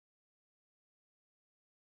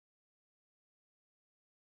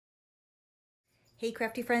Hey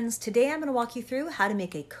crafty friends, today I'm going to walk you through how to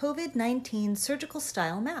make a COVID-19 surgical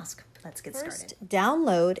style mask. Let's get started.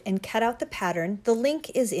 Download and cut out the pattern. The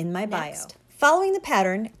link is in my bio. Following the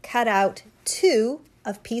pattern, cut out 2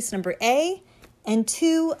 of piece number A and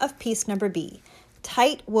 2 of piece number B.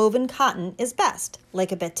 Tight woven cotton is best,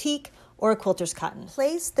 like a batik or a quilter's cotton.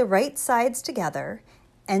 Place the right sides together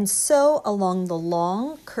and sew along the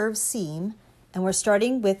long curved seam, and we're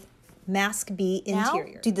starting with mask B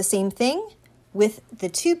interior. Now, do the same thing with the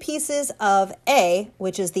 2 pieces of A,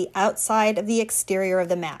 which is the outside of the exterior of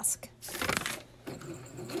the mask.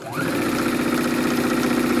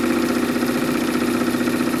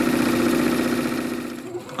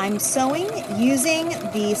 I'm sewing using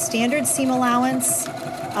the standard seam allowance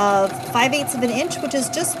of 5/8 of an inch, which is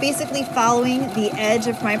just basically following the edge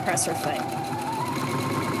of my presser foot.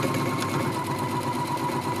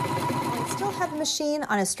 While I still have the machine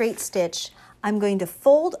on a straight stitch, I'm going to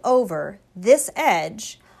fold over this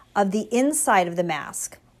edge of the inside of the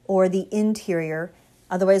mask, or the interior,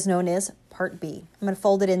 otherwise known as part B. I'm going to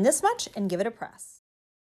fold it in this much and give it a press.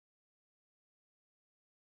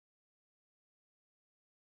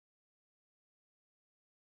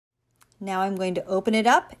 Now I'm going to open it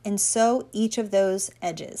up and sew each of those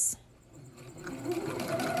edges.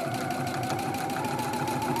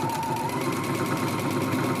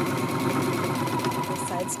 This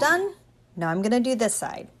side's done. Now I'm going to do this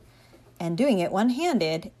side, and doing it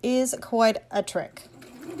one-handed is quite a trick.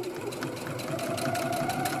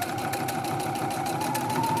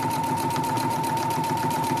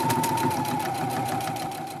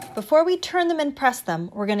 Before we turn them and press them,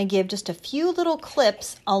 we're going to give just a few little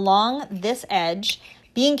clips along this edge,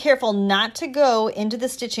 being careful not to go into the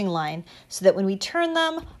stitching line so that when we turn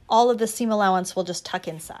them, all of the seam allowance will just tuck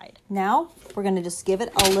inside. Now we're going to just give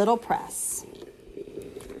it a little press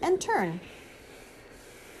and turn.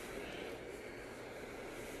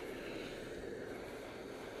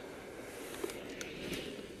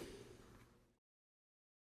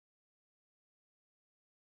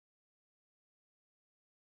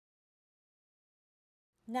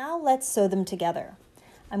 Now let's sew them together.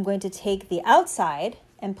 I'm going to take the outside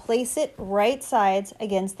and place it right sides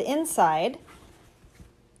against the inside,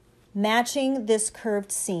 matching this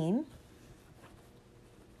curved seam,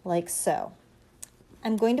 like so.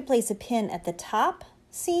 I'm going to place a pin at the top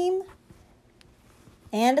seam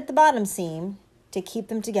and at the bottom seam to keep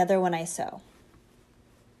them together when I sew.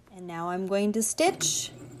 And now I'm going to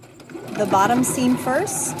stitch the bottom seam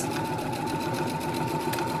first.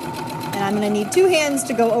 And I'm going to need 2 hands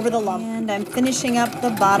to go over the lump. And I'm finishing up the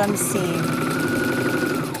bottom seam.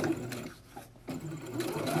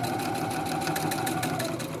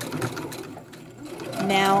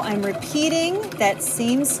 Now I'm repeating that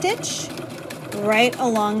same stitch right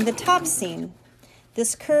along the top seam.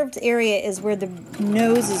 This curved area is where the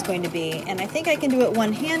nose is going to be, and I think I can do it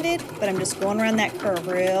one-handed, but I'm just going around that curve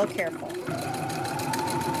real careful.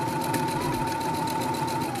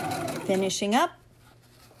 Finishing up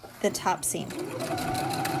the top seam.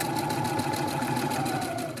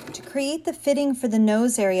 To create the fitting for the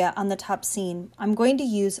nose area on the top seam, I'm going to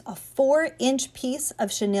use a 4-inch piece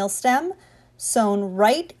of chenille stem sewn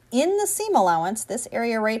right in the seam allowance, this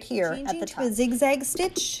area right here at the top. To a zigzag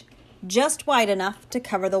stitch, just wide enough to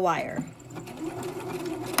cover the wire.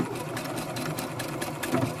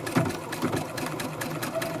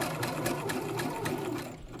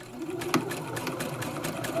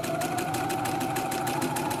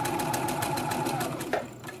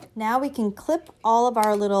 Now we can clip all of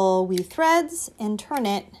our little wee threads and turn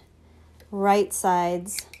it right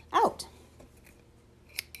sides out.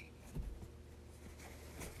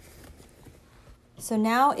 So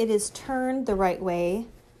now it is turned the right way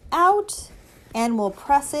out, and we'll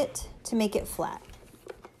press it to make it flat.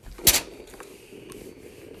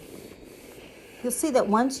 You'll see that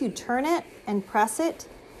once you turn it and press it,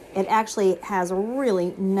 it actually has a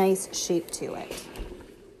really nice shape to it.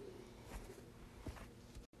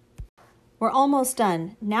 We're almost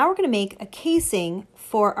done. Now we're going to make a casing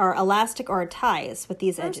for our elastic or our ties with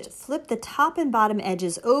these edges. Flip the top and bottom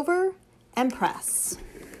edges over and press.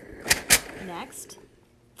 Next,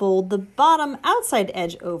 fold the bottom outside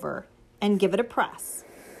edge over and give it a press.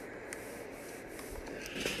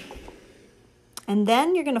 And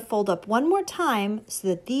then you're going to fold up one more time so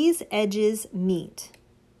that these edges meet.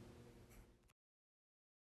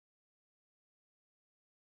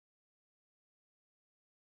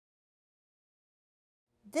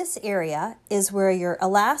 This area is where your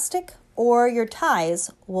elastic or your ties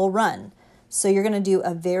will run. So you're going to do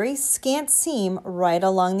a very scant seam right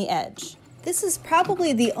along the edge. This is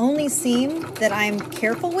probably the only seam that I'm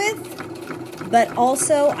careful with, but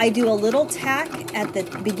also I do a little tack at the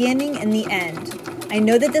beginning and the end. I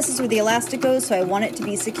know that this is where the elastic goes, so I want it to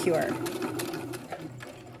be secure.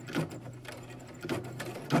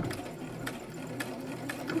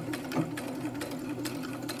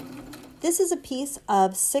 This is a piece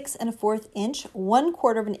of 6 1/4 inch,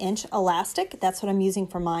 1/4 of an inch elastic. That's what I'm using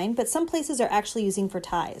for mine, but some places are actually using for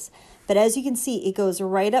ties. But as you can see, it goes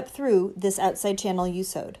right up through this outside channel you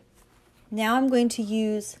sewed. Now I'm going to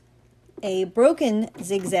use a broken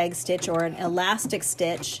zigzag stitch or an elastic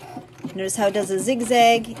stitch. Notice how it does a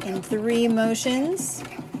zigzag in 3 motions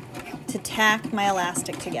to tack my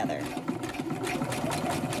elastic together.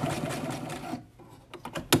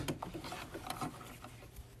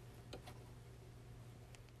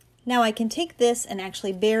 Now I can take this and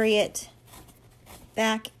actually bury it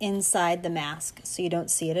back inside the mask so you don't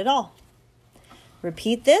see it at all.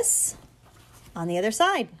 Repeat this on the other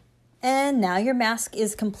side. And now your mask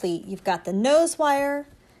is complete. You've got the nose wire,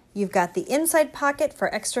 you've got the inside pocket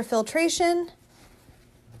for extra filtration,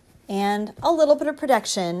 and a little bit of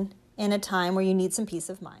protection in a time where you need some peace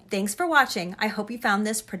of mind. Thanks for watching. I hope you found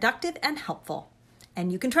this productive and helpful.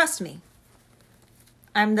 And you can trust me.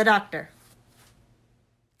 I'm the doctor.